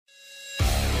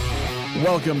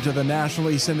Welcome to the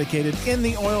nationally syndicated In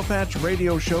the Oil Patch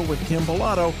radio show with Kim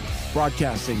Pilato,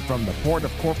 broadcasting from the Port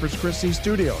of Corpus Christi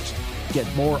studios.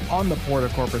 Get more on the Port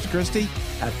of Corpus Christi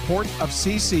at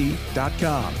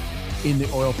portofcc.com. In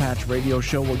the Oil Patch radio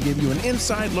show will give you an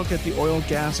inside look at the oil,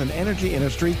 gas, and energy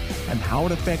industry and how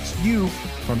it affects you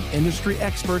from industry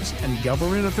experts and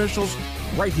government officials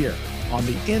right here on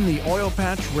the In the Oil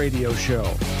Patch radio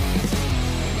show.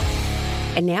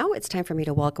 And now it's time for me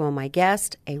to welcome my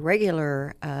guest, a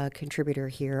regular contributor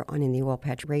here on In the Oil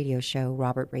Patch radio show,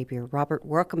 Robert Rabier. Robert,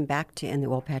 welcome back to In the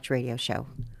Oil Patch radio show.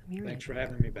 Thanks for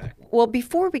having me back. Well,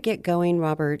 before we get going,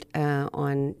 Robert,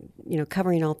 on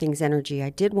covering all things energy, I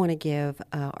did want to give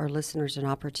our listeners an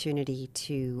opportunity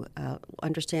to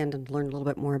understand and learn a little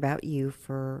bit more about you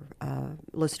for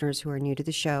listeners who are new to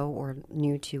the show or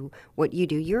new to what you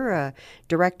do. You're a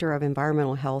Director of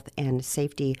Environmental Health and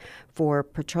Safety for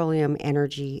Petroleum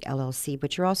Energy LLC,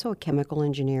 but you're also a chemical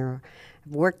engineer.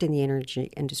 I've worked in the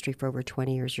energy industry for over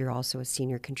 20 years. You're also a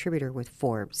senior contributor with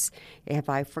Forbes. Have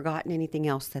I forgotten anything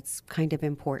else that's kind of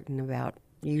important about,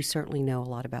 you certainly know a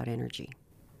lot about energy?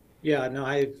 Yeah, no,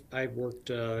 I've worked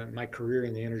my career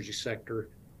in the energy sector.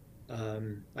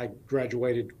 I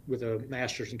graduated with a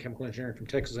master's in chemical engineering from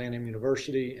Texas A&M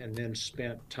University and then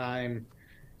spent time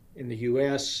in the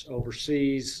U.S.,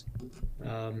 overseas,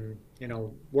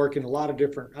 working a lot of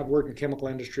different, I've worked in chemical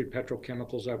industry,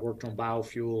 petrochemicals, I've worked on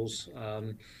biofuels.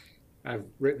 I've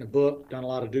written a book, done a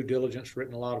lot of due diligence,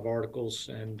 written a lot of articles,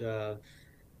 and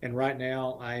right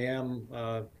now I'm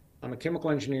a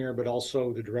chemical engineer, but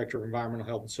also the Director of Environmental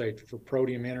Health and Safety for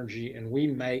Protium Energy, and we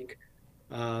make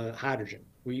hydrogen.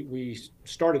 We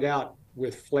started out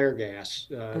with flare gas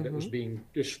that was being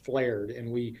just flared,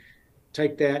 and we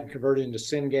take that and convert it into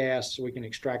syngas so we can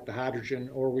extract the hydrogen,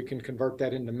 or we can convert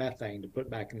that into methane to put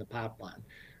back in the pipeline.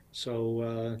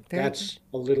 So that's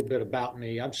a little bit about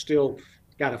me. I've still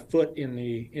got a foot in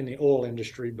the oil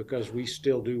industry because we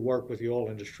still do work with the oil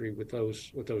industry with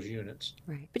those units.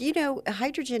 Right. But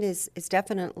hydrogen is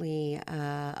definitely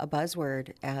a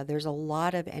buzzword. There's a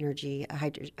lot of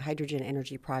hydrogen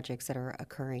energy projects that are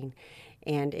occurring.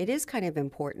 And it is kind of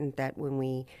important that when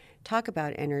we talk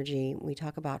about energy, we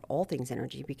talk about all things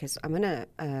energy, because I'm going to,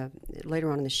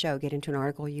 later on in the show, get into an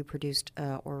article you produced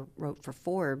or wrote for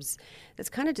Forbes that's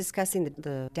kind of discussing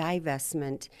the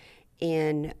divestment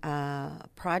in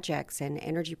projects and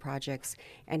energy projects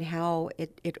and how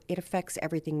it affects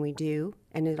everything we do.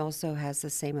 And it also has the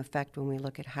same effect when we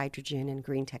look at hydrogen and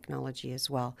green technology as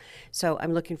well. So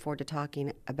I'm looking forward to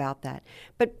talking about that.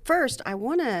 But first, I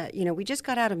want to, we just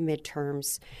got out of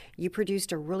midterms. You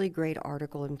produced a really great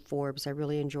article in Forbes. I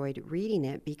really enjoyed reading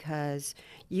it because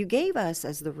you gave us,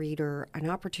 as the reader, an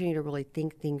opportunity to really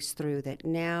think things through, that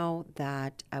now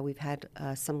that we've had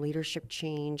some leadership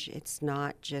change, it's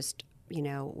not just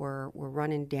we're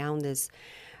running down this,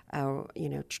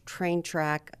 train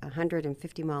track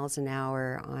 150 miles an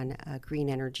hour on green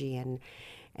energy and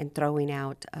throwing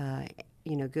out,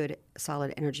 good,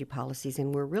 solid energy policies,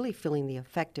 and we're really feeling the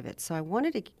effect of it. So I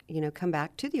wanted to, come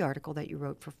back to the article that you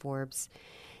wrote for Forbes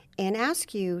and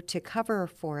ask you to cover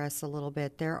for us a little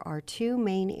bit. There are two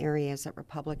main areas that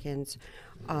Republicans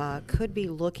could be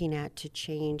looking at to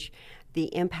change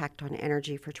the impact on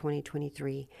energy for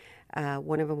 2023.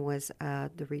 One of them was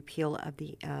the repeal of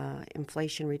the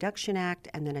Inflation Reduction Act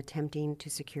and then attempting to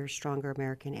secure stronger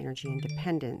American energy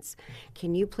independence.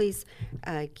 Can you please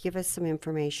give us some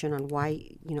information on why,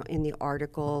 in the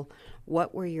article,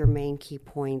 what were your main key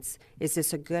points? Is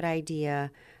this a good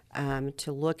idea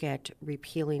to look at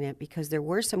repealing it? Because there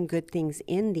were some good things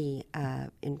in the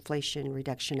Inflation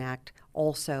Reduction Act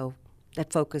also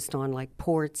that focused on like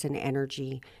ports and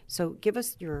energy. So give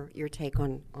us your take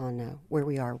on where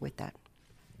we are with that.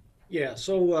 Yeah,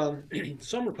 so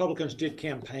some Republicans did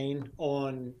campaign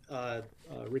on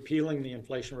repealing the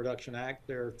Inflation Reduction Act.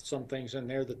 There are some things in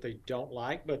there that they don't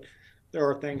like, but there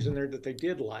are things in there that they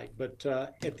did like. But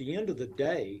at the end of the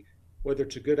day, whether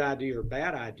it's a good idea or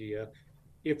bad idea,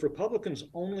 if Republicans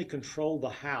only control the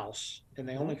House and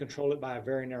they only control it by a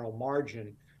very narrow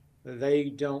margin, they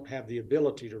don't have the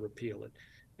ability to repeal it.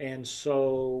 And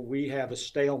so we have a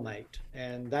stalemate.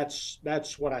 And that's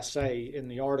what I say in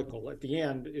the article. At the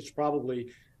end, it's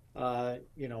probably, we're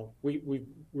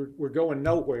going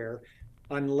nowhere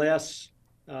unless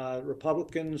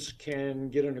Republicans can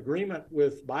get an agreement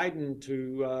with Biden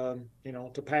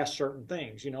to pass certain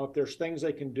things. If there's things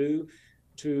they can do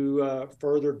to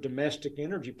further domestic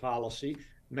energy policy,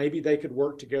 maybe they could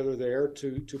work together there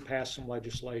to pass some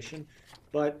legislation.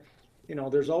 But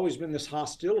there's always been this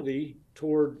hostility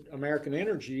toward American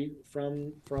energy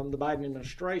from the Biden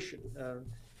administration.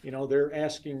 They're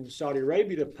asking Saudi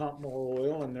Arabia to pump more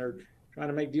oil, and they're trying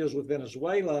to make deals with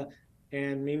Venezuela.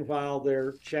 And meanwhile,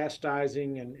 they're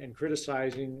chastising and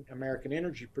criticizing American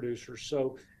energy producers.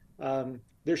 So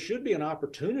there should be an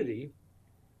opportunity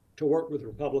to work with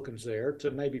Republicans there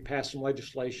to maybe pass some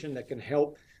legislation that can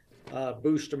help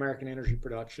boost American energy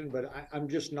production. But I'm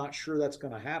just not sure that's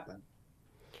going to happen.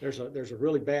 There's a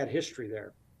really bad history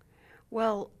there.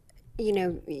 Well, you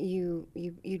know,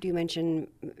 you do mention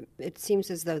it seems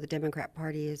as though the Democrat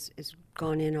Party is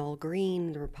gone in all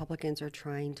green. The Republicans are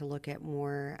trying to look at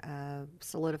more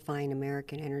solidifying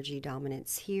American energy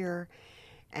dominance here,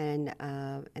 and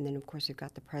then of course you've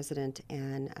got the president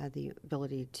and the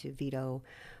ability to veto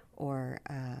or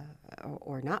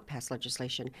not pass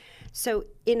legislation. So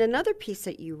in another piece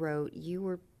that you wrote, you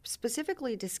were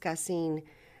specifically discussing.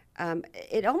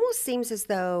 It almost seems as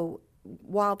though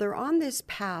while they're on this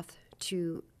path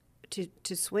to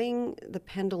swing the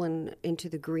pendulum into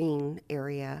the green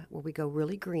area where we go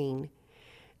really green,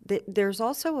 there's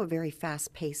also a very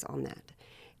fast pace on that.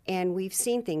 And we've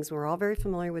seen things, we're all very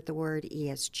familiar with the word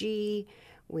ESG.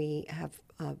 We have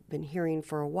been hearing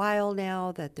for a while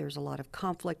now that there's a lot of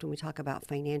conflict when we talk about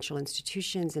financial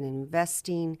institutions and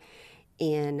investing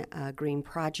in green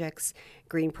projects.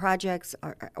 Green projects,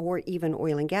 or even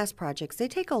oil and gas projects, they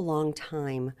take a long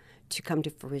time to come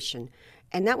to fruition.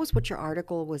 And that was what your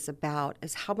article was about,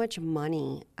 is how much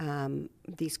money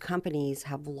these companies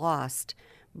have lost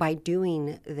by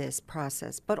doing this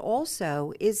process. But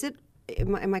also,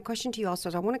 my question to you also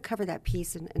is, I want to cover that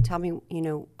piece and tell me, you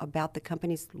know, about the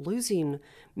companies losing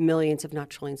millions, if not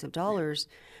trillions of dollars.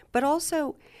 But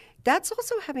also, that's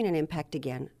also having an impact,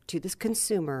 again, to this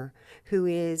consumer who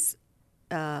is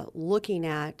looking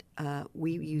at,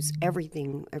 we use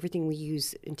everything we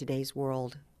use in today's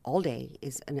world all day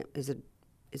is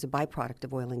a byproduct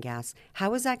of oil and gas.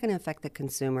 How is that going to affect the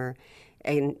consumer?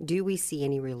 And do we see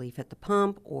any relief at the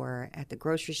pump or at the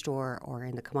grocery store or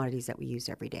in the commodities that we use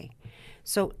every day?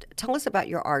 So tell us about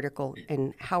your article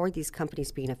and how are these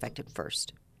companies being affected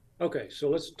first? Okay, so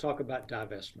let's talk about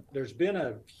divestment. There's been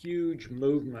a huge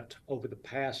movement over the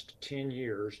past 10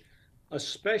 years,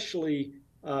 especially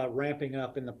ramping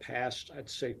up in the past, I'd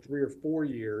say 3 or 4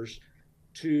 years,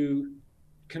 to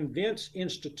convince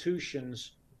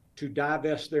institutions to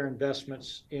divest their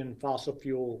investments in fossil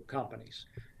fuel companies.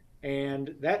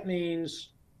 And that means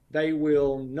they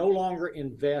will no longer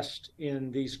invest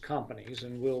in these companies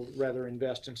and will rather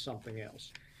invest in something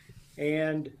else.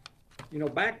 And, you know,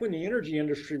 back when the energy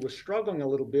industry was struggling a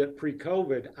little bit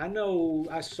pre-COVID,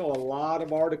 I saw a lot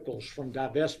of articles from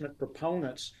divestment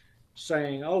proponents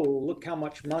saying, oh, look how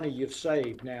much money you've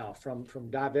saved now from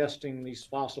divesting these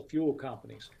fossil fuel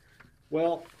companies.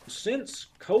 Well, since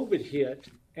COVID hit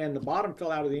and the bottom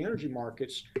fell out of the energy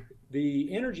markets,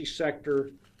 the energy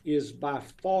sector is by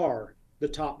far the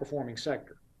top performing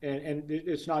sector. And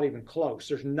it's not even close.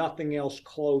 There's nothing else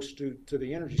close to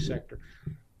the energy sector.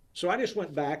 So I just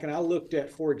went back and I looked at,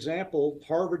 for example,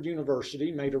 Harvard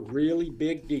University made a really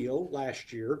big deal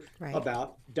last year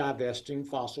about divesting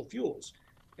fossil fuels.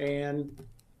 And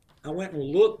I went and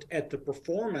looked at the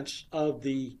performance of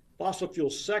the fossil fuel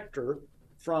sector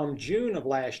from June of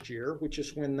last year, which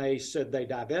is when they said they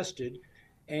divested,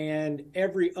 and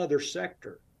every other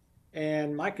sector.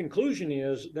 And my conclusion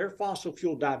is their fossil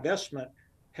fuel divestment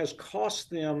has cost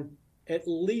them at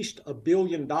least $1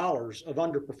 billion of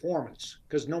underperformance,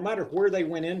 because no matter where they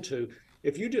went into,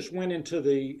 if you just went into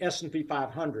the S&P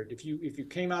 500, if you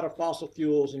came out of fossil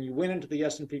fuels and you went into the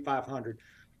S&P 500,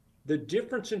 the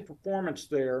difference in performance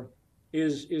there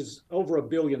is over $1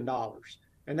 billion.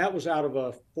 And that was out of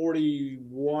a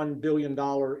 $41 billion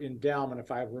endowment,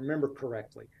 if I remember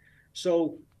correctly.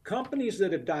 So companies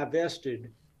that have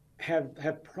divested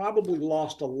have probably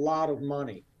lost a lot of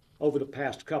money over the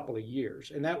past couple of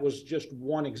years. And that was just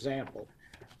one example.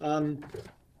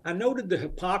 I noted the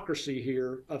hypocrisy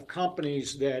here of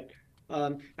companies that,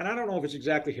 and I don't know if it's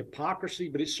exactly hypocrisy,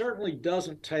 but it certainly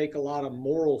doesn't take a lot of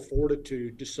moral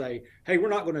fortitude to say, hey, we're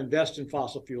not going to invest in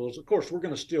fossil fuels. Of course, we're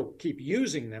going to still keep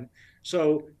using them.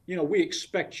 So, you know, we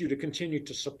expect you to continue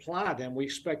to supply them. We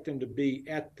expect them to be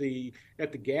at the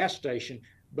gas station,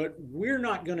 but we're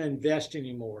not going to invest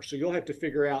anymore. So you'll have to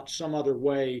figure out some other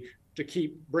way to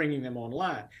keep bringing them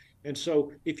online. And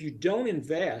so if you don't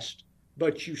invest,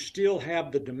 but you still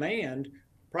have the demand,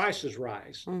 prices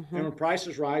rise. Mm-hmm. And when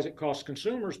prices rise, it costs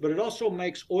consumers, but it also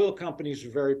makes oil companies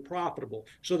very profitable.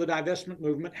 So the divestment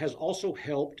movement has also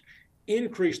helped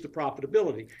increase the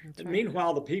profitability. Right.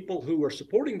 Meanwhile, the people who are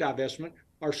supporting divestment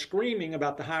are screaming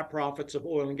about the high profits of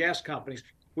oil and gas companies,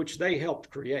 which they helped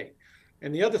create.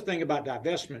 And the other thing about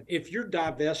divestment, if you're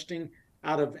divesting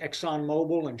out of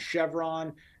ExxonMobil and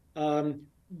Chevron,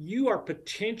 you are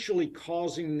potentially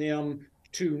causing them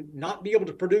to not be able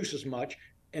to produce as much.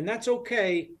 And that's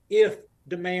okay if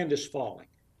demand is falling,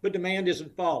 but demand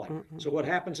isn't falling. Mm-hmm. So what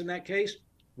happens in that case?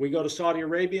 We go to Saudi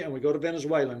Arabia and we go to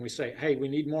Venezuela and we say, hey, we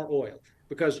need more oil,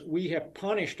 because we have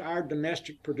punished our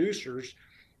domestic producers.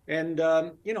 And,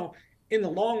 in the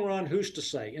long run, who's to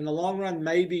say? In the long run,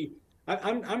 maybe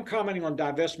I'm commenting on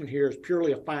divestment here as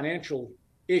purely a financial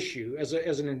issue. As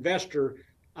an investor,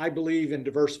 I believe in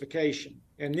diversification.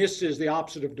 And this is the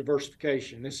opposite of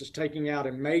diversification. This is taking out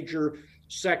a major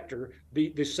sector,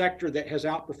 the sector that has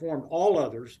outperformed all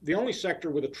others, the only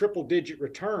sector with a triple-digit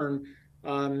return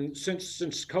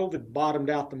since COVID bottomed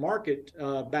out the market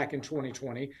back in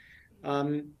 2020,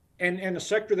 and a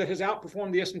sector that has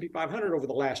outperformed the S&P 500 over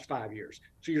the last 5 years.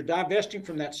 So you're divesting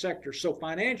from that sector. So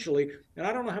financially, and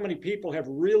I don't know how many people have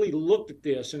really looked at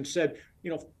this and said,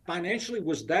 financially,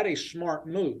 was that a smart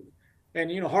move? And,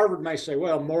 Harvard may say,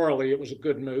 well, morally, it was a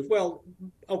good move. Well,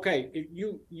 okay,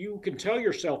 you can tell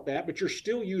yourself that, but you're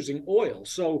still using oil.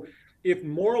 So if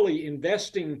morally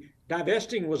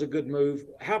divesting was a good move,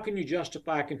 how can you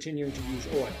justify continuing to use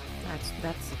oil?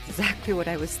 That's exactly what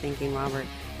I was thinking, Robert.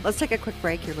 Let's take a quick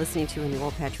break. You're listening to the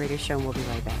Oil Patch Radio Show, and we'll be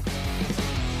right back.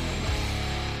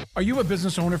 Are you a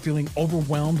business owner feeling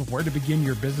overwhelmed where to begin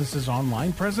your business's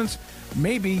online presence?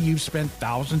 Maybe you've spent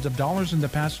thousands of dollars in the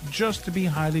past just to be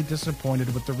highly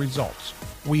disappointed with the results.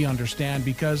 We understand,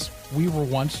 because we were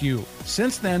once you.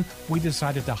 Since then, we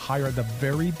decided to hire the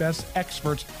very best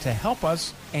experts to help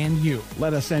us and you.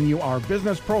 Let us send you our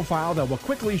business profile that will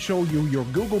quickly show you your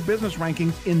Google business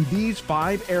rankings in these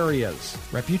 5 areas: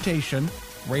 reputation,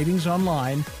 ratings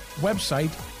online, website,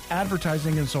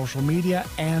 advertising and social media,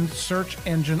 and search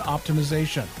engine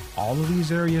optimization. All of these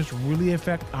areas really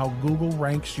affect how Google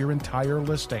ranks your entire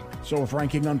listing. So if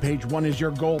ranking on page 1 is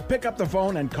your goal, pick up the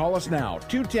phone and call us now,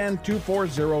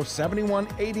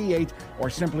 210-240-7188, or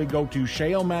simply go to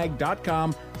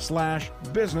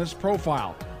shalemag.com/business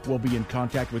profile. We'll be in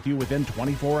contact with you within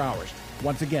 24 hours.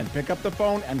 Once again, pick up the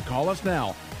phone and call us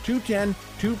now,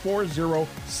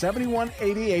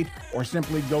 210-240-7188, or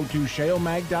simply go to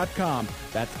shalemag.com.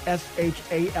 That's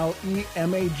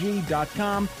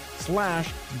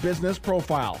shalemag.com/business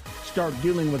profile. Start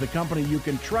dealing with a company you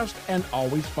can trust and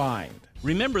always find.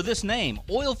 Remember this name,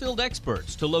 Oilfield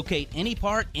Experts, to locate any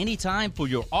part, anytime for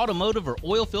your automotive or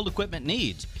oilfield equipment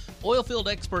needs. Oilfield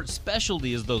Experts'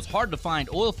 specialty is those hard-to-find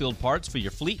oilfield parts for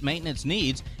your fleet maintenance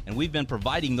needs, and we've been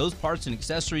providing those parts and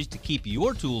accessories to keep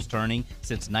your tools turning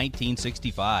since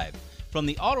 1965. From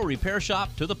the auto repair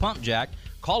shop to the pump jack,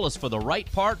 call us for the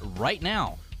right part right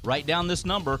now. Write down this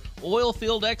number,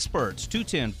 Oilfield Experts,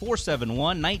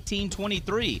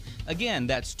 210-471-1923. Again,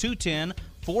 that's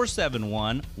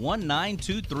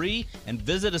 210-471-1923, and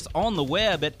visit us on the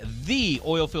web at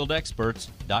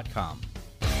theoilfieldexperts.com.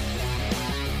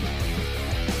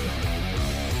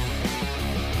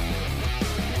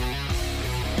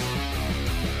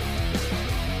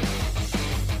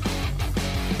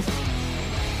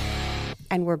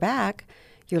 And we're back.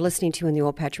 You're listening to in the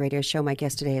Oil Patch Radio Show. My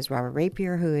guest today is Robert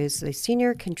Rapier, who is a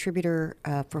senior contributor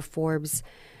for Forbes.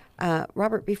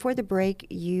 Robert, before the break,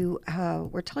 you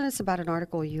were telling us about an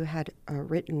article you had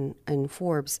written in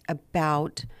Forbes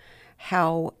about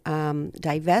how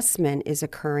divestment is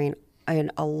occurring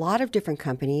in a lot of different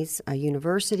companies,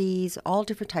 universities, all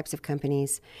different types of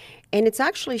companies. And it's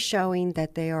actually showing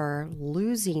that they are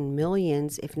losing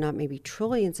millions, if not maybe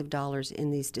trillions of dollars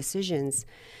in these decisions.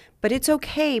 But it's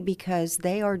okay because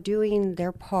they are doing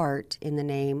their part in the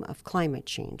name of climate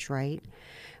change, right?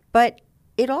 But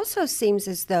it also seems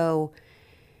as though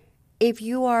if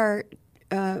you are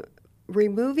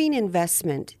removing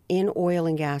investment in oil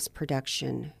and gas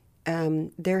production,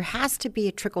 there has to be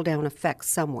a trickle-down effect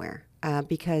somewhere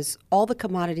because all the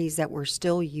commodities that we're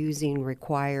still using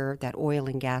require that oil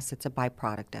and gas. It's a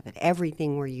byproduct of it.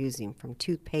 Everything we're using, from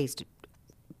toothpaste,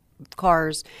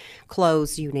 cars,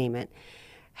 clothes, you name it.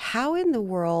 How in the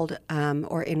world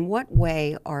or in what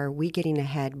way are we getting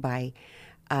ahead by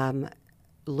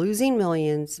losing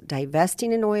millions,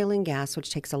 divesting in oil and gas,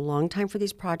 which takes a long time for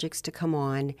these projects to come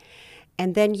on,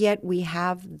 and then yet we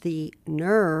have the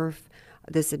nerve,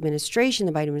 this administration,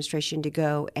 the Biden administration, to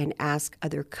go and ask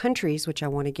other countries, which I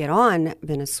want to get on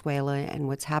Venezuela and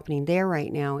what's happening there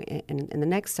right now in the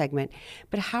next segment.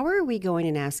 But how are we going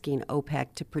and asking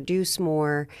OPEC to produce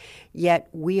more, yet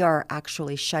we are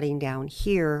actually shutting down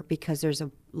here because there's a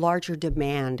larger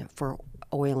demand for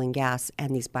oil and gas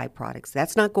and these byproducts?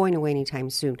 That's not going away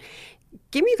anytime soon.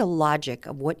 Give me the logic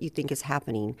of what you think is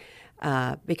happening,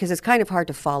 because it's kind of hard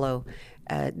to follow.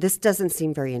 This doesn't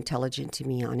seem very intelligent to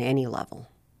me on any level.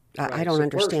 Right. I don't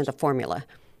understand the formula.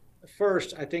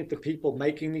 first, I think the people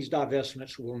making these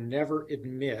divestments will never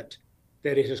admit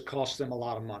that it has cost them a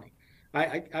lot of money.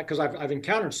 Because I've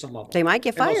encountered some of them. They might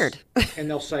get fired. And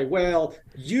they'll say, well,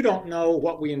 you don't know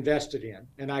what we invested in.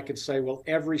 And I could say, well,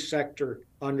 every sector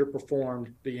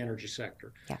underperformed the energy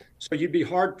sector. Yeah. So you'd be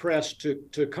hard pressed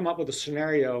to come up with a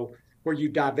scenario where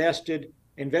you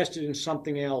invested in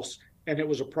something else, and it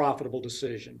was a profitable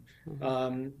decision.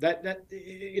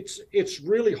 It's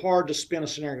really hard to spin a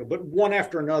scenario, but one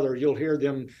after another, you'll hear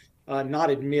them not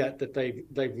admit that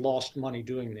they've lost money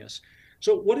doing this.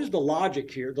 So what is the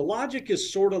logic here? The logic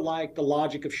is sort of like the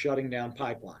logic of shutting down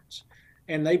pipelines.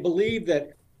 And they believe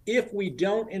that if we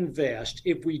don't invest,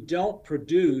 if we don't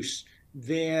produce,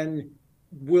 then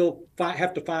we'll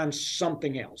have to find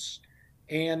something else.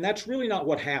 And that's really not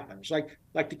what happens. Like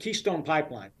the Keystone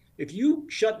Pipeline. If you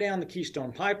shut down the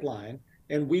Keystone Pipeline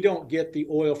and we don't get the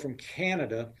oil from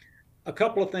Canada, a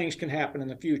couple of things can happen in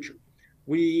the future.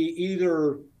 We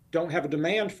either don't have a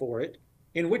demand for it,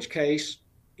 in which case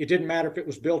it didn't matter if it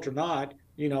was built or not.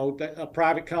 A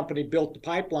private company built the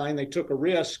pipeline, they took a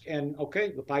risk, and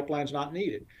okay, the pipeline's not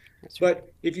needed. Right. But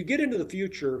if you get into the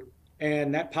future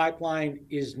and that pipeline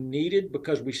is needed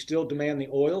because we still demand the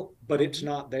oil, but it's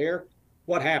not there,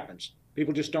 what happens?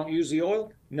 People just don't use the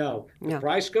oil? No. The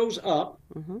price goes up,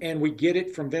 and we get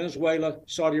it from Venezuela,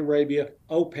 Saudi Arabia,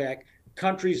 OPEC,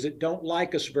 countries that don't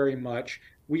like us very much.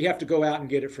 We have to go out and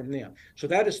get it from them. So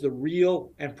that is the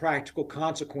real and practical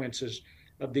consequences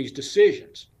of these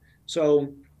decisions.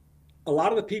 So a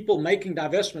lot of the people making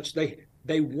divestments,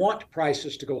 they want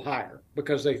prices to go higher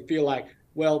because they feel like,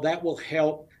 well, that will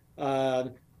help,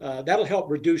 that'll help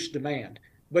reduce demand.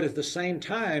 But at the same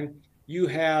time, you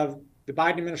have the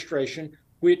Biden administration,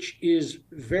 which is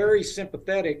very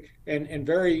sympathetic and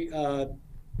very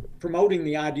promoting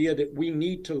the idea that we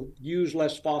need to use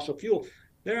less fossil fuel.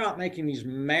 They're out making these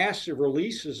massive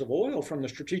releases of oil from the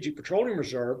Strategic Petroleum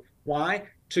Reserve. Why?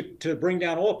 To bring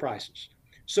down oil prices.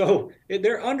 So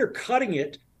they're undercutting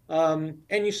it. And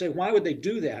you say, why would they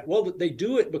do that? Well, they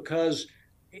do it because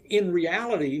in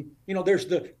reality, there's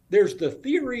the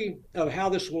theory of how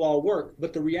this will all work.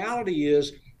 But the reality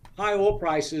is high oil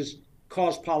prices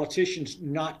cause politicians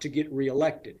not to get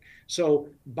reelected. So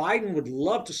Biden would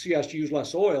love to see us use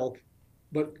less oil,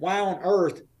 but why on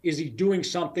earth is he doing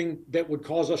something that would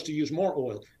cause us to use more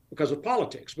oil? Because of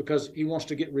politics, because he wants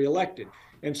to get reelected.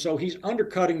 And so he's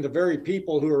undercutting the very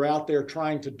people who are out there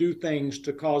trying to do things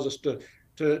to cause us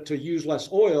to use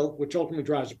less oil, which ultimately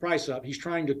drives the price up. He's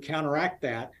trying to counteract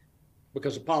that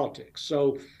because of politics.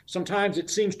 So sometimes it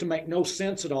seems to make no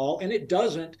sense at all, and it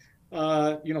doesn't,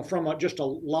 from just a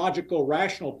logical,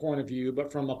 rational point of view,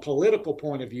 but from a political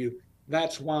point of view,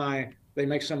 that's why they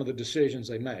make some of the decisions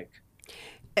they make.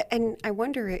 And I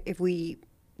wonder if we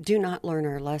do not learn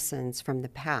our lessons from the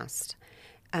past.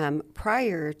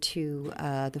 Prior to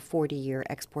the 40-year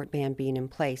export ban being in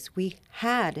place, we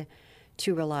had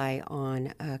to rely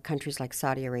on countries like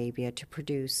Saudi Arabia to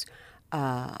produce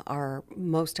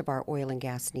most of our oil and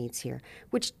gas needs here,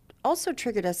 which also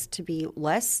triggered us to be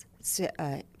less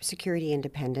security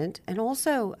independent, and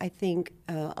also, I think,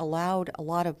 allowed a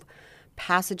lot of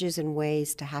passages and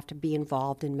ways to have to be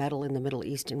involved and meddle in the Middle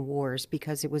Eastern wars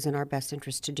because it was in our best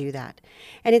interest to do that.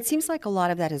 And it seems like a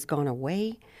lot of that has gone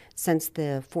away since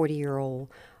the 40-year-old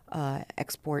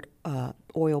export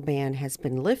oil ban has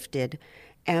been lifted.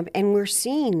 And we're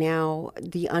seeing now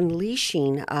the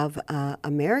unleashing of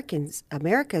America's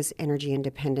energy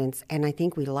independence, and I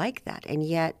think we like that. And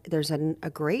yet there's a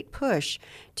great push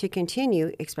to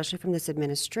continue, especially from this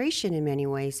administration in many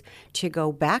ways, to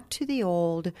go back to the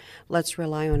old, let's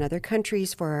rely on other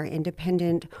countries for our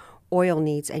independent oil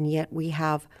needs, and yet we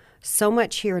have so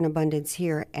much here in abundance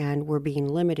here, and we're being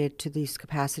limited to these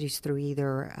capacities through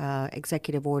either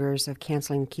executive orders of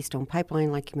canceling the Keystone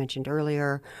Pipeline, like you mentioned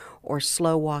earlier, or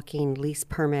slow walking lease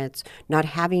permits, not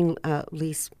having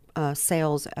lease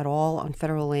sales at all on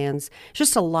federal lands.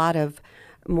 Just a lot of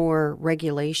more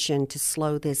regulation to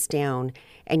slow this down.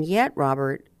 And yet,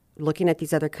 Robert, looking at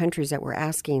these other countries that we're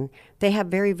asking, they have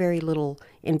very, very little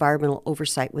environmental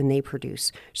oversight when they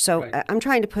produce. So right. I'm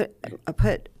trying to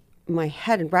put my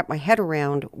head and wrap my head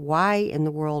around why in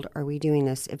the world are we doing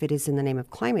this if it is in the name of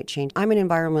climate change. I'm an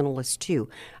environmentalist too.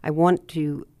 I want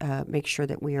to make sure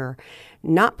that we are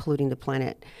not polluting the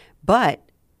planet, but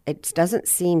it doesn't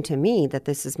seem to me that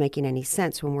this is making any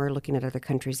sense when we're looking at other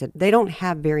countries that they don't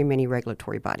have very many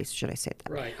regulatory bodies, should I say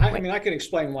that? Right. I mean, I can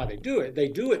explain why they do it. They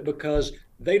do it because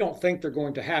they don't think they're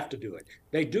going to have to do it.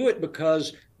 They do it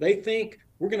because they think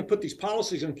we're going to put these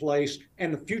policies in place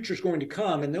and the future is going to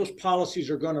come, and those policies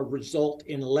are going to result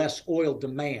in less oil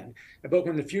demand. But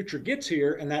when the future gets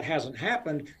here and that hasn't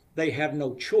happened, they have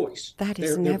no choice. That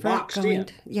is they're never boxed going in.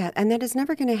 to, yeah, and that is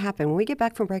never going to happen. When we get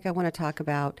back from break, I want to talk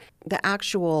about the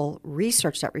actual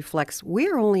research that reflects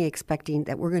we're only expecting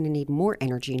that we're going to need more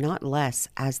energy, not less,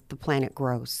 as the planet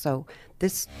grows. So I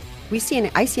see an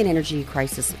energy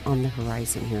crisis on the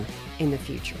horizon here in the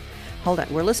future. Hold on.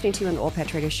 We're listening to you on the Oil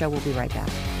Patch Radio Show. We'll be right back.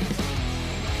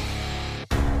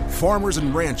 Farmers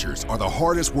and ranchers are the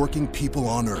hardest working people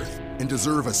on earth and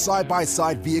deserve a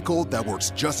side-by-side vehicle that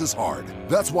works just as hard.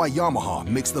 That's why Yamaha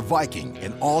makes the Viking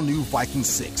an all-new Viking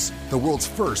 6, the world's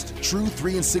first true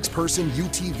 3- and 6-person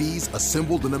UTVs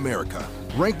assembled in America.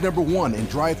 Ranked number 1 in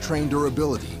drivetrain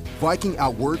durability, Viking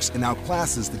outworks and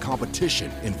outclasses the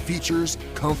competition in features,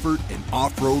 comfort, and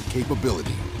off-road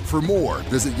capability. For more,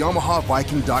 visit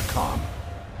YamahaViking.com.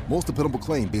 Most dependable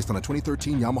claim based on a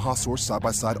 2013 Yamaha Source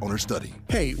side-by-side owner study.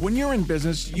 Hey, when you're in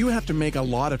business, you have to make a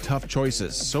lot of tough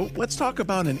choices. So let's talk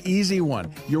about an easy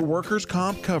one, your workers'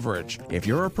 comp coverage. If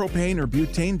you're a propane or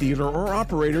butane dealer or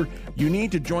operator, you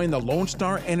need to join the Lone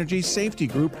Star Energy Safety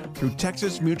Group through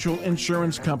Texas Mutual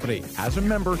Insurance Company. As a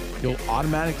member, you'll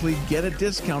automatically get a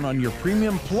discount on your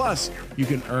premium, plus you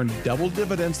can earn double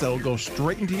dividends that'll go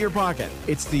straight into your pocket.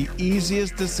 It's the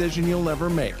easiest decision you'll ever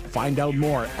make. Find out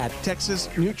more at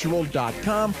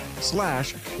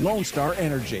texasmutual.com/Lone Star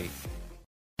Energy.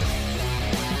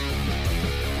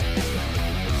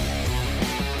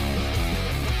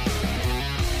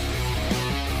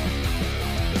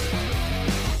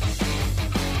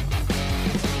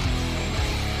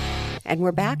 And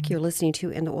we're back. You're listening to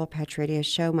In the Oil Patch Radio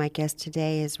Show. My guest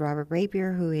today is Robert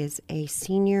Rapier, who is a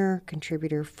senior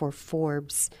contributor for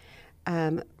Forbes.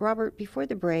 Robert, before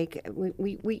the break,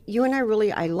 you and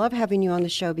I love having you on the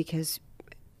show because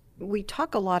we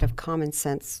talk a lot of common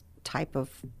sense type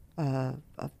of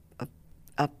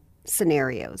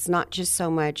scenarios, not just so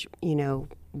much,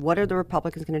 what are the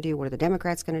Republicans going to do? What are the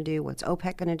Democrats going to do? What's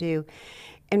OPEC going to do?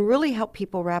 And really help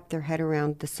people wrap their head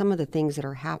around some of the things that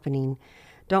are happening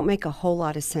don't make a whole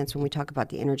lot of sense when we talk about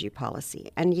the energy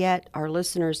policy. And yet our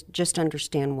listeners just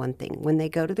understand one thing. When they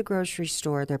go to the grocery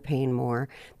store, they're paying more.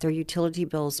 Their utility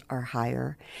bills are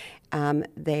higher.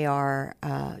 They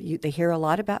hear a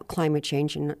lot about climate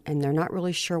change, and they're not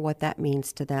really sure what that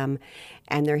means to them.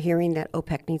 And they're hearing that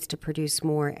OPEC needs to produce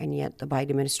more, and yet the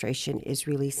Biden administration is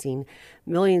releasing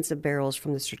millions of barrels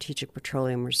from the Strategic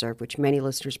Petroleum Reserve, which many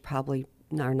listeners probably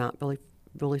are not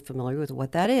really familiar with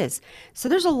what that is. So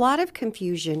there's a lot of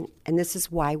confusion, and this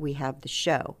is why we have the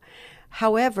show.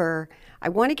 However, I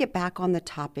want to get back on the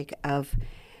topic of,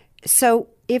 so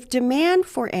if demand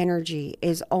for energy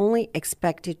is only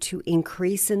expected to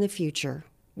increase in the future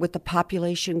with the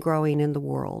population growing in the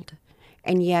world,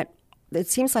 and yet it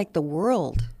seems like the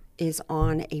world is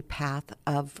on a path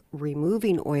of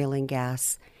removing oil and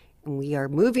gas, and we are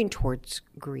moving towards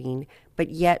green,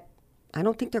 but yet I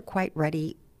don't think they're quite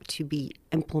ready to be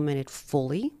implemented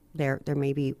fully. They're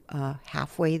maybe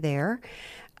halfway there.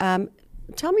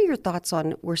 Tell me your thoughts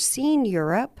on, we're seeing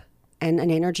Europe and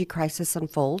an energy crisis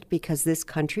unfold because this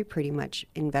country pretty much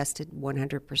invested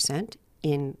 100%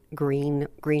 in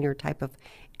greener type of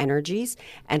energies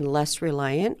and less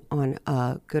reliant on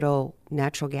good old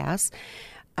natural gas.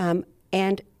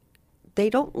 And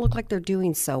they don't look like they're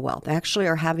doing so well. They actually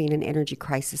are having an energy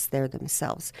crisis there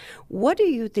themselves. What do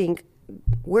you think?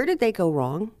 Where did they go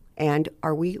wrong? And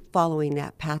are we following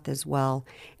that path as well?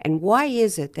 And why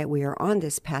is it that we are on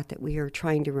this path that we are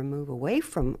trying to remove away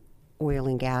from oil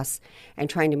and gas and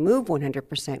trying to move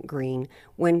 100% green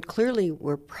when clearly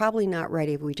we're probably not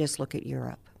ready if we just look at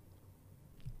Europe?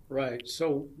 Right.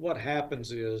 So what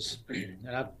happens is,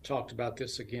 and I've talked about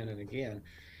this again and again,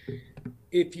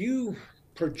 if you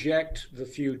project the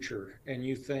future and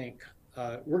you think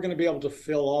we're going to be able to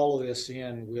fill all of this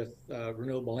in with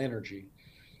renewable energy,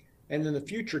 and then the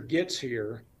future gets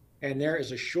here and there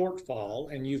is a shortfall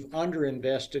and you've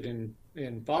underinvested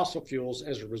in fossil fuels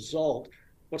as a result,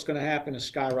 what's going to happen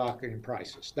is skyrocketing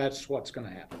prices. That's what's going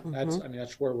to happen. Mm-hmm.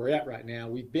 That's where we're at right now.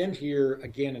 We've been here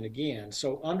again and again.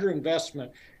 So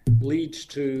underinvestment leads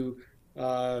to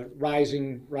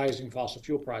rising fossil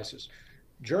fuel prices.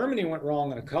 Germany went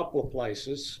wrong in a couple of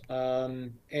places,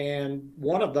 and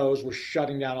one of those was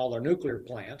shutting down all their nuclear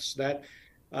plants. That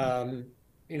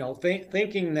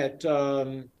thinking that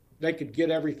they could get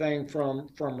everything from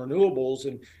renewables,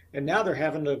 and now they're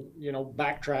having to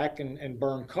backtrack and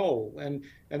burn coal, and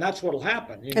that's what'll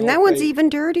happen. And that one's even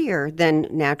dirtier than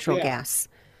natural gas.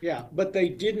 Yeah, but they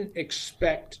didn't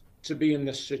expect to be in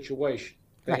this situation.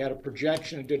 They had a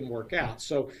projection, it didn't work out.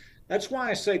 So that's why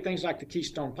I say things like the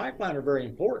Keystone Pipeline are very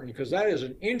important, because that is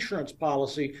an insurance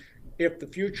policy if the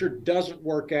future doesn't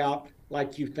work out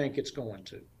like you think it's going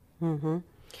to. Mm-hmm.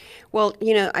 Well,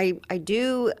 I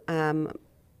do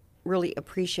really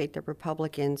appreciate the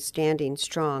Republicans standing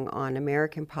strong on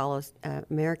American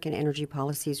energy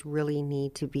policies really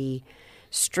need to be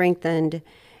strengthened.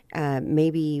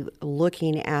 Maybe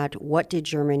looking at what did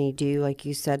Germany do? Like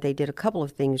you said, they did a couple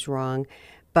of things wrong.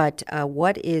 But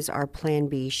what is our plan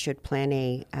B should plan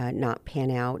A not pan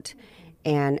out?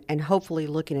 And hopefully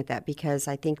looking at that, because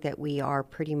I think that we are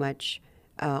pretty much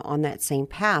on that same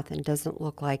path, and doesn't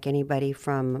look like anybody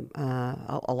from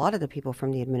a lot of the people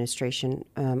from the administration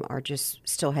are just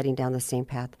still heading down the same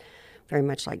path. Very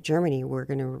much like Germany, we're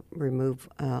going to remove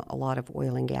a lot of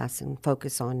oil and gas and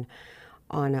focus on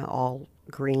all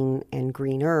green and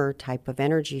greener type of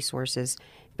energy sources.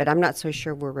 But I'm not so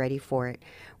sure we're ready for it.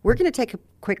 We're going to take a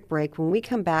quick break. When we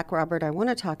come back, Robert, I want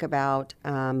to talk about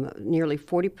nearly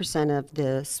 40% of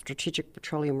the Strategic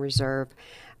Petroleum Reserve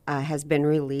has been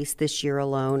released this year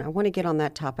alone. I want to get on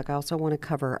that topic. I also want to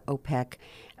cover OPEC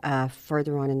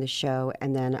further on in the show.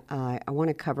 And then I want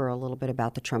to cover a little bit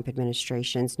about the Trump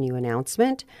administration's new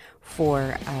announcement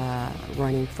for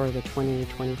running for the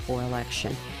 2024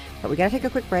 election. But we got to take a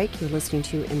quick break. You're listening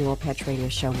to In the Oil Patch Radio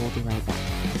Show, and we'll be right back.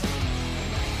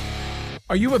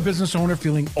 Are you a business owner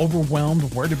feeling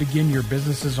overwhelmed where to begin your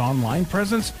business's online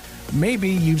presence? Maybe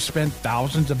you've spent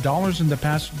thousands of dollars in the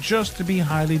past just to be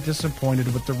highly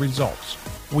disappointed with the results.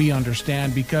 We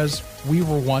understand because we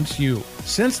were once you.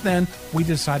 Since then, we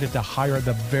decided to hire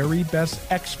the very best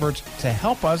experts to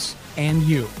help us and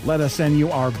you. Let us send you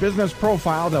our business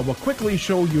profile that will quickly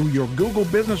show you your Google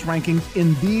business rankings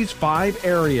in these 5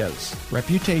 areas: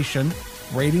 reputation,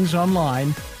 ratings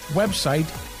online, website,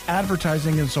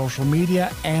 advertising and social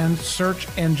media, and search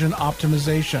engine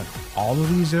optimization. All of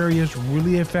these areas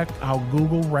really affect how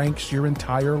Google ranks your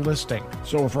entire listing.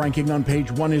 So if ranking on page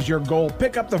 1 is your goal,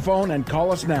 pick up the phone and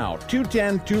call us now,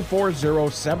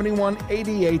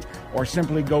 210-240-7188, or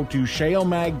simply go to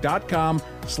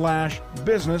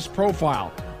shalemag.com/business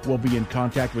profile. We'll be in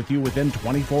contact with you within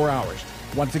 24 hours.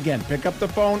 Once again, pick up the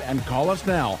phone and call us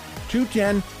now,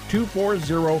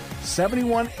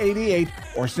 210-240-7188,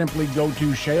 or simply go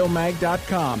to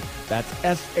shalemag.com. That's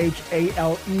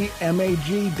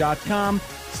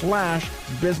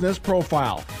shalemag.com/business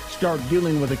profile. Start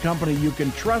dealing with a company you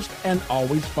can trust and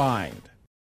always find.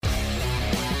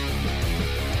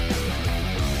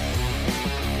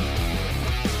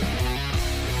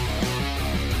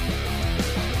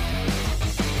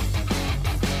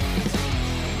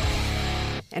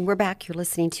 And we're back. You're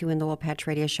listening to In the Oil Patch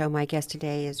Radio Show. My guest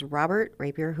today is Robert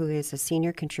Rapier, who is a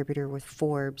senior contributor with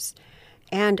Forbes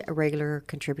and a regular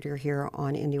contributor here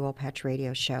on In the Oil Patch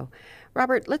Radio Show.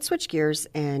 Robert, let's switch gears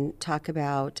and talk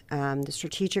about the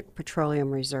Strategic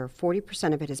Petroleum Reserve.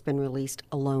 40% of it has been released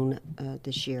alone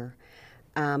this year.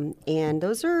 And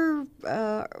those are,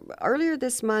 earlier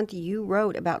this month, you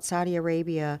wrote about Saudi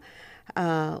Arabia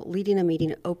leading a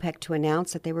meeting at OPEC to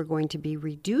announce that they were going to be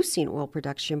reducing oil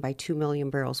production by 2 million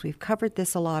barrels. We've covered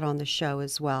this a lot on the show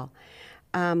as well.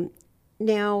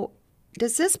 Now,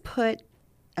 does this put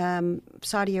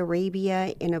Saudi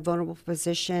Arabia in a vulnerable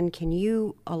position? Can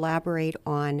you elaborate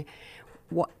on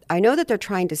what? I know that they're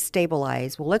trying to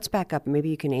stabilize. Well, let's back up. Maybe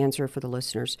you can answer for the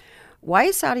listeners. Why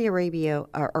is Saudi Arabia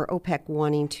or OPEC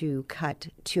wanting to cut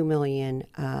 2 million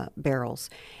barrels?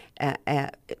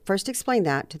 First, explain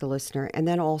that to the listener, and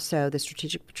then also the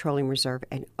Strategic Petroleum Reserve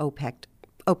and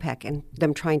OPEC and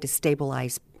them trying to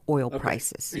stabilize oil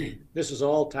prices. This is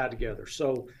all tied together.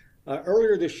 So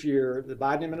earlier this year, the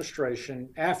Biden administration,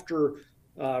 after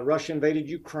Russia invaded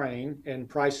Ukraine and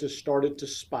prices started to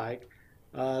spike,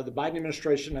 the Biden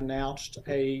administration announced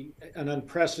an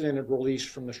unprecedented release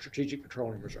from the Strategic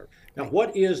Petroleum Reserve. Now,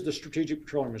 what is the Strategic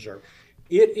Petroleum Reserve?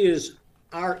 It is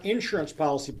our insurance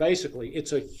policy. Basically,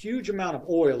 it's a huge amount of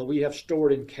oil that we have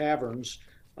stored in caverns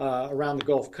around the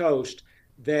Gulf Coast,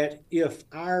 that if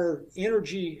our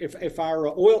if our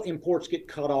oil imports get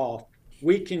cut off,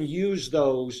 we can use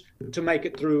those to make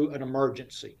it through an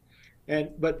emergency.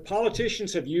 But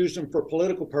politicians have used them for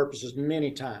political purposes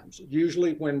many times,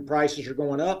 usually when prices are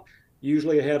going up,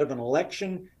 usually ahead of an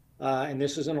election. And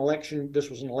this was an election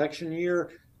year.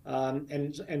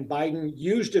 And Biden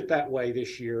used it that way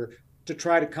this year to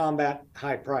try to combat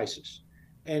high prices.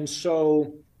 And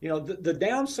so, the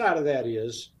downside of that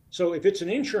is, so if it's an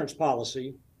insurance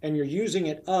policy and you're using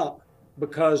it up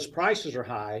because prices are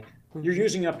high, you're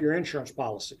using up your insurance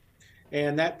policy.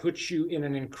 And that puts you in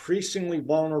an increasingly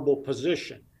vulnerable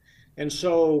position. And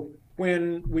so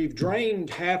when we've drained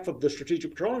half of the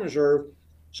Strategic Petroleum Reserve,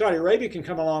 Saudi Arabia can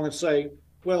come along and say,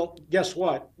 well, guess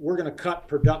what? We're going to cut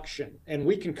production. And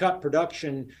we can cut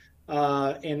production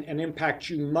and impact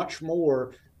you much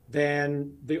more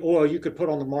than the oil you could put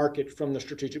on the market from the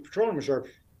Strategic Petroleum Reserve.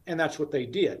 And that's what they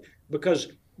did, because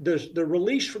the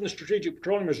release from the Strategic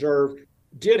Petroleum Reserve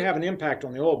did have an impact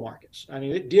on the oil markets. I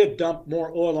mean, it did dump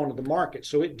more oil onto the market,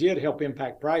 so it did help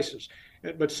impact prices.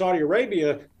 But Saudi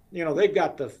Arabia, they've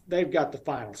got the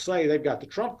final say. They've got the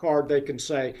trump card. They can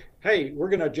say, hey, we're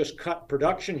going to just cut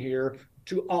production here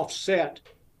to offset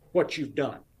what you've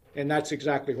done. And that's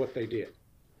exactly what they did.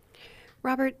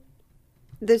 Robert,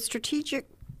 the Strategic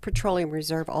Petroleum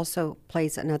Reserve also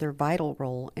plays another vital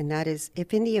role, and that is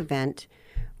if in the event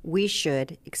we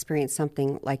should experience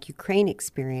something like Ukraine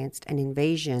experienced, an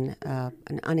invasion,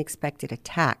 an unexpected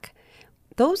attack,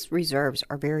 those reserves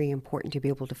are very important to be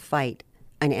able to fight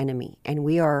an enemy. And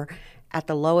we are at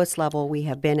the lowest level we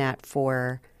have been at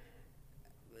for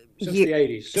since the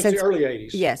 80s, since the early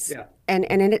 80s. Yes. Yeah. And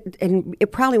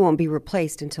it probably won't be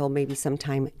replaced until maybe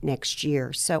sometime next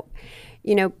year. So,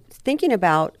 thinking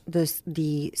about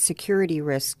the security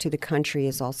risk to the country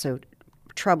is also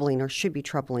troubling, or should be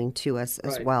troubling to us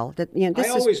as well. That I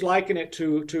always liken it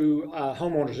to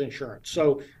homeowners insurance.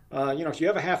 So, if you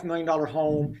have a $500,000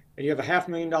 home and you have a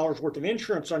 $500,000 worth of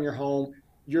insurance on your home,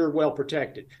 you're well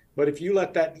protected. But if you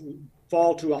let that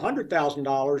fall to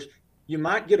 $100,000, you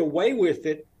might get away with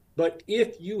it. But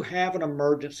if you have an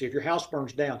emergency, if your house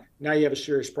burns down, now you have a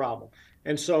serious problem.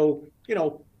 And so,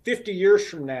 50 years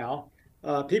from now,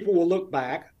 people will look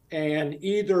back and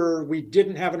either we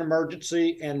didn't have an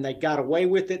emergency and they got away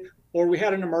with it, or we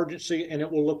had an emergency and it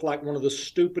will look like one of the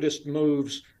stupidest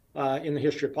moves in the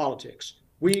history of politics.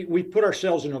 We put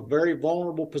ourselves in a very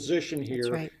vulnerable position here.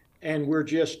 That's right. And we're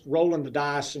just rolling the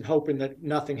dice and hoping that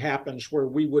nothing happens where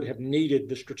we would have needed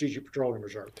the Strategic Petroleum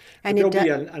Reserve. And there'll be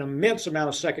an immense amount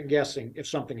of second guessing if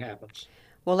something happens.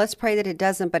 Well, let's pray that it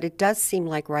doesn't, but it does seem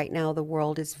like right now the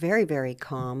world is very, very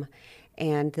calm.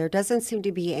 And there doesn't seem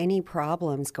to be any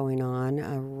problems going on.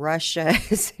 Russia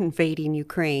is invading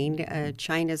Ukraine.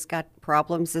 China's got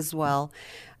problems as well.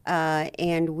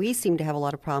 And we seem to have a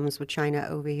lot of problems with China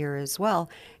over here as well.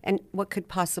 And what could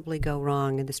possibly go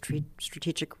wrong in the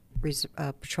Strategic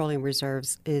Petroleum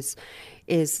Reserves is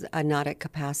not at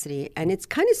capacity. And it's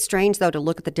kind of strange, though, to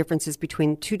look at the differences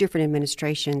between two different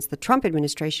administrations. The Trump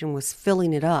administration was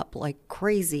filling it up like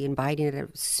crazy and buying it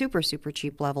at super, super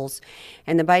cheap levels.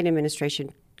 And the Biden administration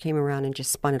came around and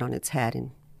just spun it on its head and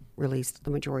released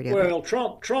the majority of it. Well,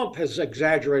 Trump has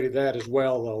exaggerated that as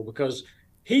well, though, because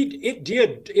it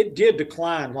did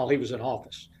decline while he was in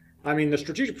office. I mean, the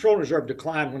Strategic Petroleum Reserve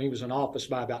declined when he was in office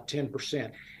by about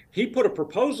 10%. He put a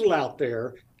proposal out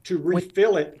there to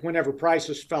refill it whenever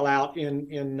prices fell out in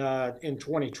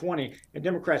 2020, and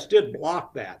Democrats did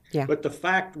block that. Yeah. But the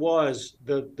fact was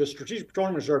the Strategic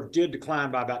Petroleum Reserve did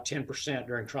decline by about 10%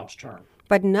 during Trump's term.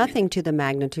 But nothing to the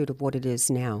magnitude of what it is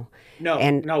now. No,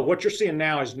 what you're seeing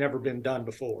now has never been done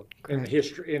before. Correct.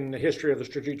 In the history of the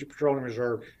Strategic Petroleum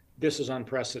Reserve. This is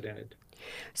unprecedented.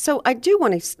 So I do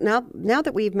want to, now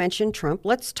that we've mentioned Trump,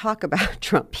 let's talk about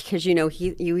Trump, because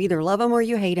you either love him or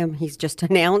you hate him. He's just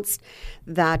announced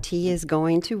that he is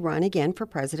going to run again for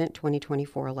president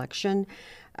 2024 election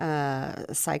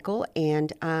cycle.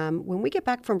 And when we get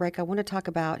back from break, I want to talk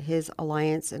about his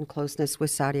alliance and closeness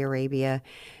with Saudi Arabia,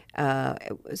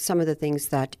 some of the things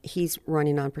that he's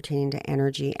running on pertaining to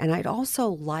energy. And I'd also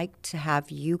like to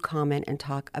have you comment and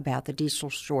talk about the diesel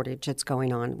shortage that's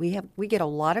going on. We get a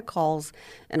lot of calls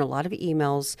and a lot of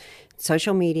emails,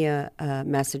 social media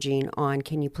messaging on,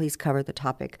 can you please cover the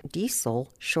topic diesel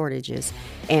shortages?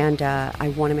 And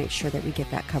I want to make sure that we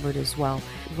get that covered as well.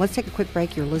 Let's take a quick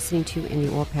break. You're listening to In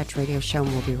the Oil Patch Radio Show,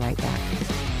 and we'll be right back.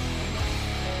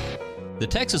 The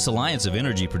Texas Alliance of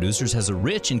Energy Producers has a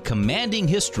rich and commanding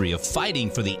history of fighting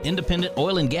for the independent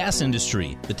oil and gas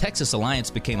industry. The Texas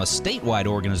Alliance became a statewide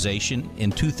organization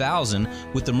in 2000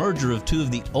 with the merger of two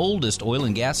of the oldest oil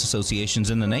and gas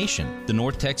associations in the nation, the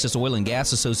North Texas Oil and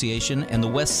Gas Association and the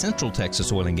West Central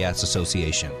Texas Oil and Gas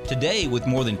Association. Today, with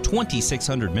more than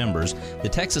 2,600 members, the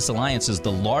Texas Alliance is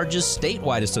the largest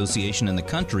statewide association in the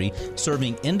country,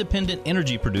 serving independent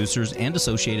energy producers and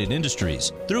associated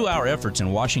industries. Through our efforts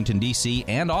in Washington, D.C.,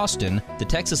 and Austin, the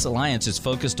Texas Alliance is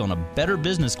focused on a better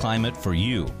business climate for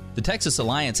you. The Texas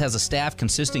Alliance has a staff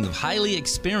consisting of highly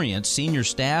experienced senior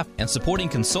staff and supporting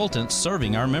consultants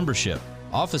serving our membership.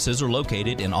 Offices are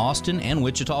located in Austin and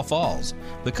Wichita Falls.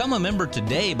 Become a member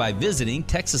today by visiting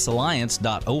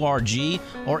texasalliance.org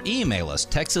or email us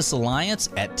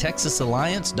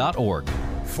texasalliance@texasalliance.org.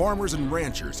 Farmers and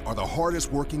ranchers are the hardest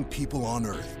working people on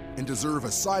earth and deserve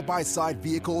a side-by-side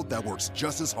vehicle that works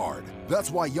just as hard.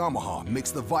 That's why Yamaha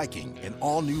makes the Viking and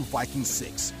all-new Viking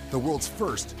 6, the world's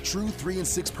first true 3- and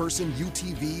 6-person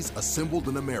UTVs assembled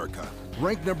in America.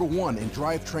 Ranked #1 in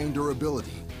drivetrain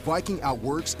durability, Viking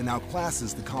outworks and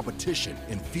outclasses the competition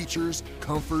in features,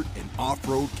 comfort, and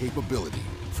off-road capability.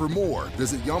 For more,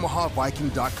 visit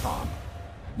YamahaViking.com.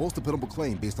 Most dependable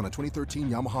claim based on a 2013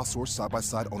 Yamaha Source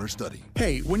side-by-side owner study.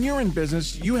 Hey, when you're in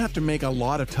business, you have to make a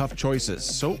lot of tough choices.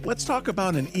 So let's talk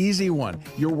about an easy one,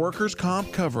 your workers'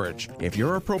 comp coverage. If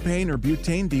you're a propane or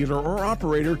butane dealer or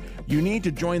operator, you need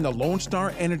to join the Lone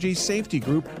Star Energy Safety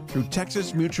Group through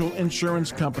Texas Mutual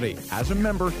Insurance Company. As a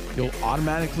member, you'll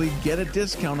automatically get a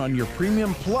discount on your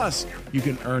premium, plus you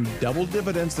can earn double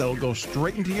dividends that'll go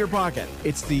straight into your pocket.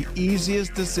 It's the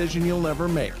easiest decision you'll ever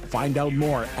make. Find out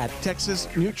more at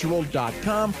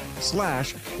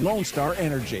texasmutual.com/Lone Star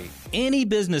Energy. Any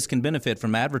business can benefit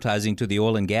from advertising to the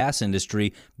oil and gas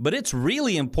industry, but it's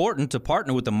really important to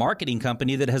partner with a marketing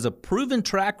company that has a proven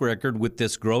track record with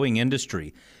this growing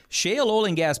industry. Shale Oil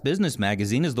and Gas Business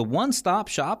Magazine is the one-stop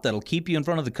shop that'll keep you in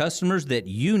front of the customers that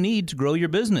you need to grow your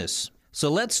business. So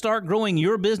let's start growing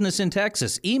your business in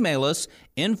Texas. Email us,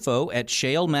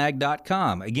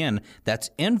 info@shalemag.com. Again, that's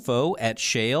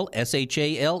info@shale,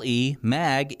 S-H-A-L-E,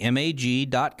 mag,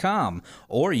 M-A-G.com.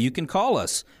 Or you can call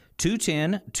us,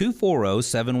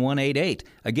 210-240-7188.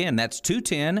 Again, that's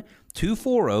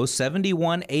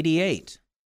 210-240-7188.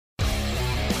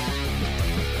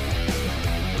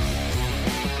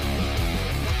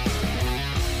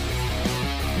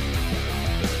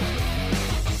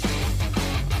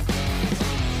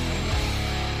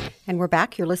 And we're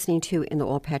back. You're listening to In the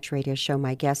Oil Patch Radio Show.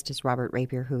 My guest is Robert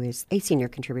Rapier, who is a senior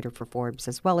contributor for Forbes,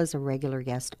 as well as a regular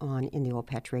guest on In the Oil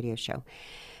Patch Radio Show.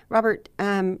 Robert,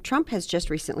 Trump has just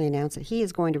recently announced that he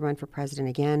is going to run for president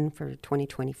again for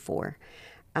 2024.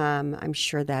 I'm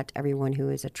sure that everyone who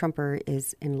is a Trumper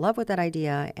is in love with that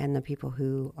idea, and the people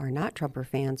who are not Trumper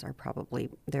fans are probably,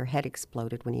 their head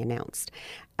exploded when he announced.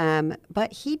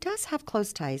 But he does have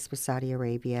close ties with Saudi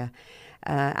Arabia.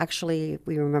 Actually, if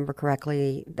we remember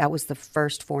correctly, that was the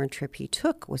first foreign trip he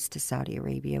took was to Saudi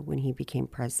Arabia when he became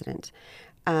president.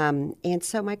 And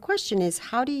so my question is,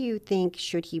 how do you think,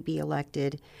 should he be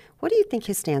elected, what do you think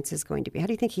his stance is going to be? How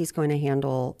do you think he's going to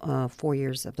handle 4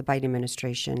 years of the Biden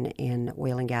administration in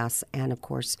oil and gas and, of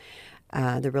course,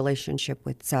 the relationship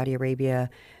with Saudi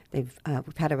Arabia? We've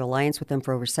had a alliance with them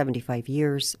for over 75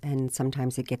 years, and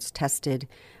sometimes it gets tested.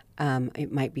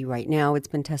 It might be right now. It's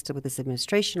been tested with this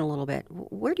administration a little bit.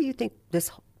 Where do you think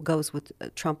this goes with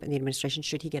Trump and the administration?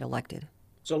 Should he get elected?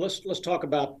 So let's talk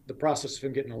about the process of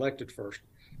him getting elected first.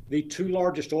 The two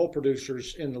largest oil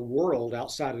producers in the world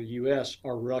outside of the U.S.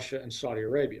 are Russia and Saudi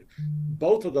Arabia.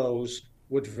 Both of those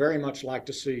would very much like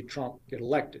to see Trump get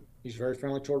elected. He's very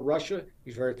friendly toward Russia.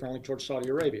 He's very friendly toward Saudi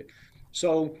Arabia.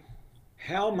 So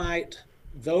how might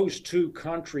those two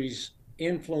countries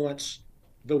influence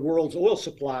the world's oil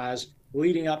supplies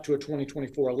leading up to a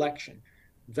 2024 election?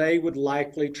 They would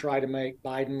likely try to make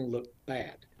Biden look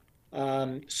bad.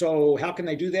 So how can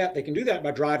they do that? They can do that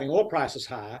by driving oil prices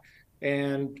high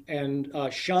and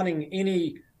shunning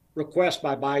any request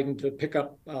by Biden to pick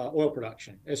up oil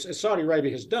production, as Saudi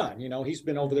Arabia has done. You know, he's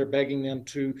been over there begging them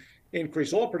to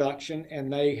increase oil production,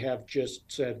 and they have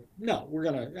just said, no, we're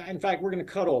going to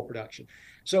cut oil production.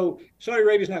 So Saudi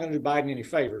Arabia's not going to do Biden any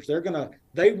favors.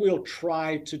 They will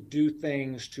try to do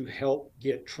things to help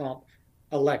get Trump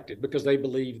elected because they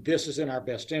believe this is in our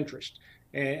best interest.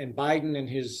 And Biden and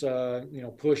his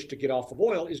push to get off of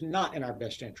oil is not in our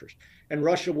best interest. And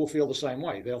Russia will feel the same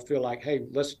way. They'll feel like, hey,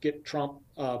 let's get Trump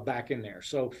back in there.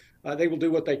 So they will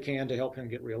do what they can to help him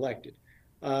get reelected.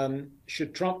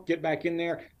 Should Trump get back in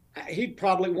there,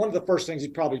 one of the first things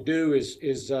he'd probably do is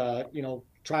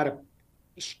try to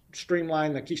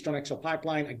streamline the Keystone XL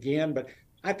pipeline again. But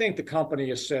I think the company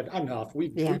has said enough.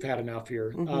 We've had enough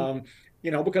here. Mm-hmm.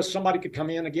 Because somebody could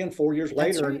come in again 4 years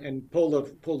later and pull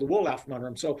the wool out from under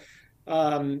him. So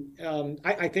I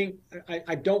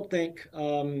don't think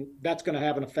that's going to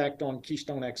have an effect on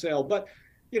Keystone XL. But,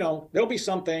 there'll be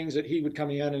some things that he would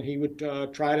come in and he would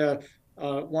try to,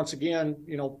 once again,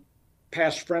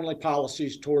 pass friendly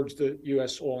policies towards the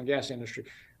U.S. oil and gas industry.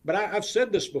 But I've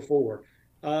said this before.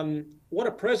 What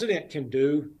a president can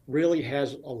do really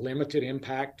has a limited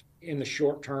impact in the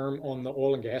short term on the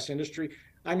oil and gas industry.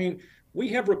 I mean, we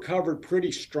have recovered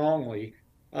pretty strongly.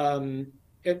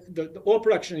 The oil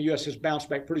production in the U.S. has bounced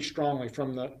back pretty strongly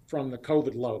from the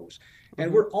COVID lows, and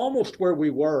we're almost where we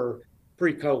were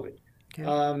pre-COVID.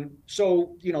 Okay.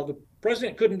 So the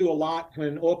president couldn't do a lot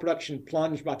when oil production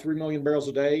plunged by 3 million barrels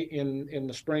a day in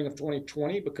the spring of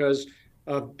 2020 because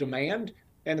of demand.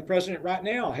 And the president right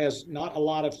now has not a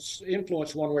lot of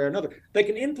influence one way or another. They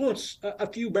can influence a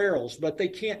few barrels, but they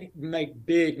can't make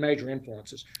big, major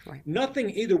influences. Right. Nothing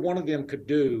either one of them could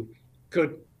do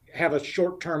could have a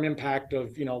short-term impact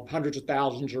of, hundreds of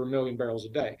thousands or 1 million barrels a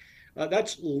day.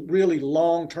 That's really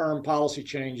long-term policy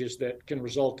changes that can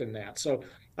result in that. So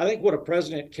I think what a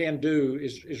president can do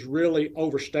is really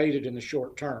overstated in the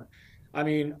short term. I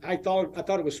mean, I thought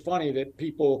it was funny that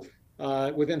people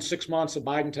within 6 months of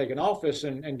Biden taking office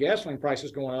and gasoline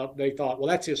prices going up, they thought, well,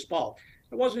 that's his fault.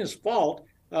 It wasn't his fault.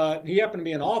 He happened to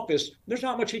be in office. There's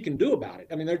not much he can do about it.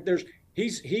 I mean,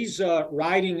 he's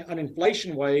riding an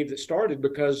inflation wave that started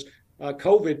because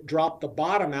COVID dropped the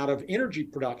bottom out of energy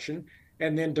production,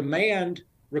 and then demand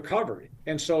recovered,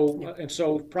 and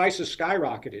so prices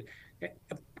skyrocketed.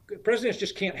 Presidents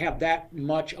just can't have that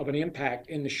much of an impact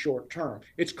in the short term.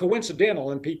 It's coincidental,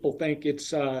 and people think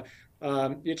it's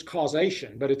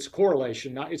causation, but it's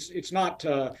correlation. It's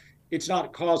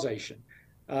not causation.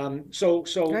 So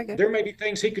there may be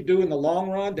things he could do in the long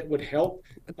run that would help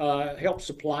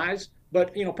supplies.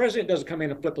 But president doesn't come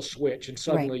in and flip a switch and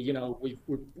suddenly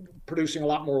we're producing a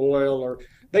lot more oil, or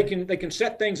they can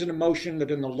set things into motion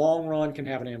that in the long run can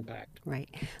have an impact. Right.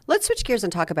 Let's switch gears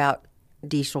and talk about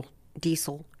diesel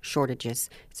shortages.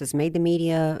 It says made the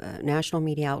media, national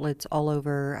media outlets all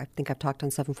over. I think I've talked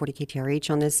on 740 KTRH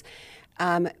on this.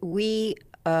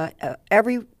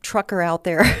 Every trucker out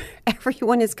there,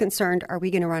 everyone is concerned, are we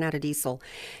going to run out of diesel?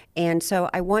 And so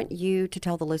I want you to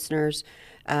tell the listeners,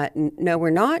 no, we're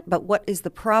not, but what is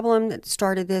the problem that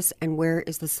started this, and where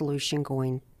is the solution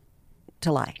going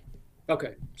to lie?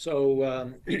 Okay,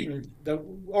 so the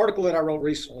article that I wrote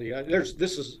recently,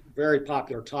 this is a very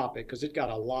popular topic because it got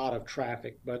a lot of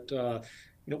traffic, but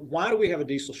why do we have a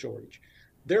diesel shortage?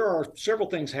 There are several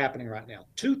things happening right now.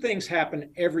 2 things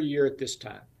happen every year at this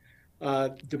time.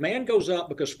 Demand goes up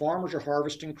because farmers are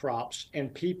harvesting crops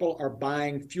and people are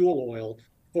buying fuel oil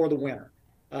for the winter.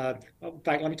 In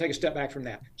fact, let me take a step back from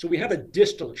that. So we have a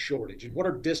distillate shortage. And what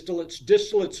are distillates?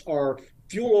 Distillates are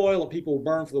fuel oil that people will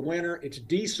burn for the winter. It's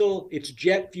diesel, it's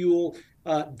jet fuel.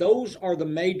 Those are the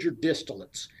major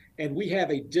distillates. And we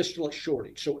have a distillate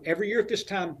shortage. So every year at this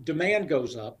time, demand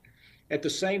goes up. At the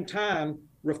same time,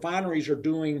 refineries are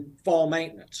doing fall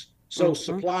maintenance. So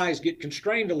supplies get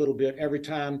constrained a little bit every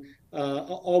time,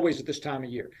 always at this time of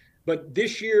year. But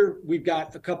this year, we've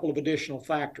got a couple of additional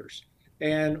factors.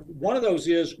 And one of those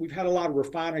is we've had a lot of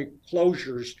refinery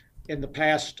closures in the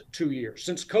past 2 years.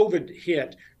 Since COVID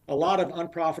hit, a lot of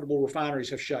unprofitable refineries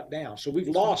have shut down. So we've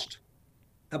lost,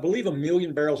 I believe, 1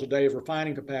 million barrels a day of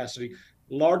refining capacity,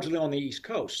 largely on the East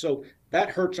Coast. So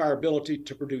that hurts our ability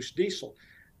to produce diesel.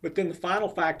 But then the final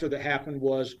factor that happened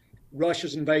was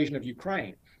Russia's invasion of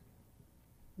Ukraine.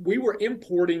 We were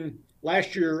importing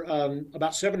last year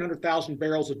about 700,000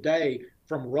 barrels a day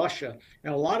from Russia,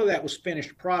 and a lot of that was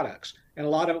finished products, and a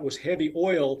lot of it was heavy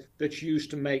oil that's used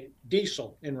to make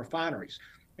diesel in refineries.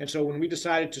 And so when we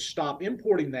decided to stop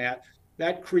importing that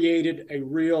created a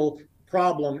real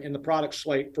problem in the product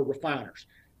slate for refiners.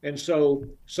 And so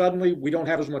suddenly we don't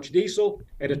have as much diesel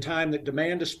at a time that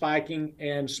demand is spiking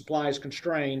and supply is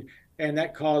constrained, and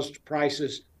that caused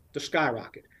prices to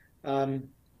skyrocket.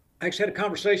 I actually had a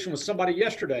conversation with somebody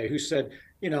yesterday who said,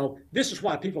 this is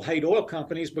why people hate oil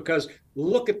companies, because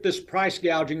look at this price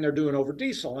gouging they're doing over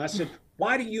diesel. And I said,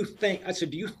 why do you think? I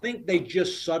said, do you think they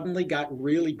just suddenly got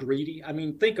really greedy? I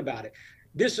mean, think about it.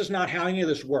 This is not how any of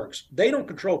this works. They don't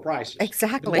control prices.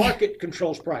 Exactly. The market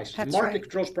controls prices. That's the market right.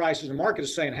 controls prices. The market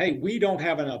is saying, hey, we don't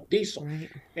have enough diesel. Right.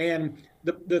 And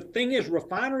the thing is,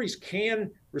 refineries can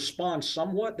respond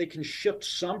somewhat. They can shift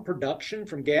some production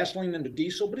from gasoline into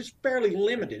diesel, but it's fairly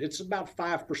limited. It's about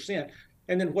 5%.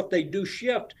 And then what they do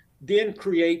shift then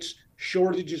creates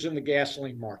shortages in the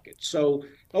gasoline market. So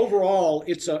overall,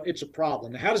 it's a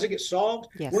problem. Now, how does it get solved?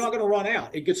 Yes. We're not going to run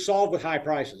out. It gets solved with high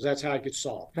prices. That's how it gets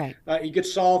solved. Right. It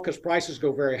gets solved because prices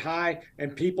go very high,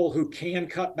 and people who can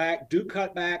cut back do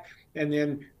cut back. And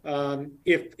then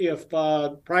if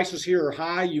prices here are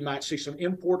high, you might see some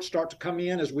imports start to come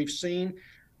in, as we've seen.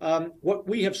 What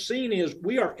we have seen is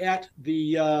we are at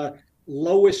the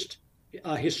lowest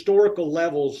historical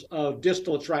levels of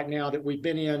distillates right now that we've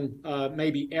been in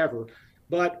maybe ever.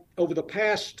 But over the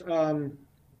past,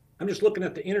 I'm just looking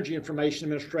at the Energy Information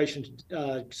Administration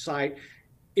site,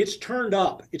 it's turned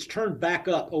up. It's turned back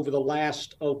up over the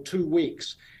last 2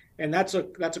 weeks. And that's a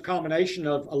combination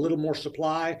of a little more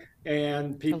supply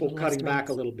and people cutting back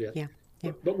a little bit. Yeah.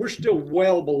 Yeah. But we're still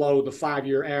well below the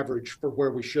 5-year average for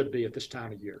where we should be at this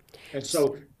time of year. And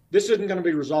so this isn't going to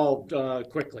be resolved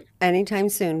quickly. Anytime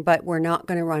soon, but we're not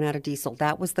going to run out of diesel.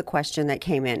 That was the question that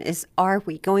came in, is are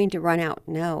we going to run out?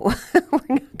 No, we're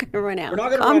not going to run out. We're not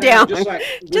going to Calm run down. out.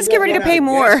 Just get ready to pay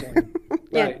more.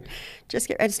 Right. Yeah.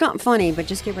 It's not funny, but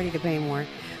just get ready to pay more.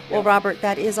 Well, Robert,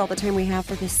 that is all the time we have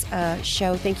for this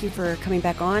show. Thank you for coming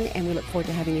back on, and we look forward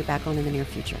to having you back on in the near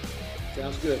future.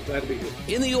 Sounds good. Glad to be here.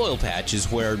 In the Oil Patch is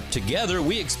where, together,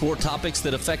 we explore topics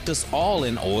that affect us all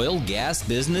in oil, gas,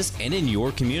 business, and in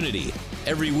your community.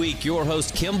 Every week, your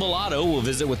host, Kim Bellotto, will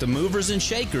visit with the movers and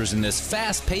shakers in this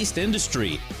fast-paced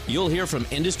industry. You'll hear from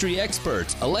industry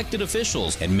experts, elected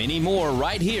officials, and many more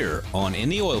right here on In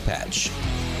the Oil Patch.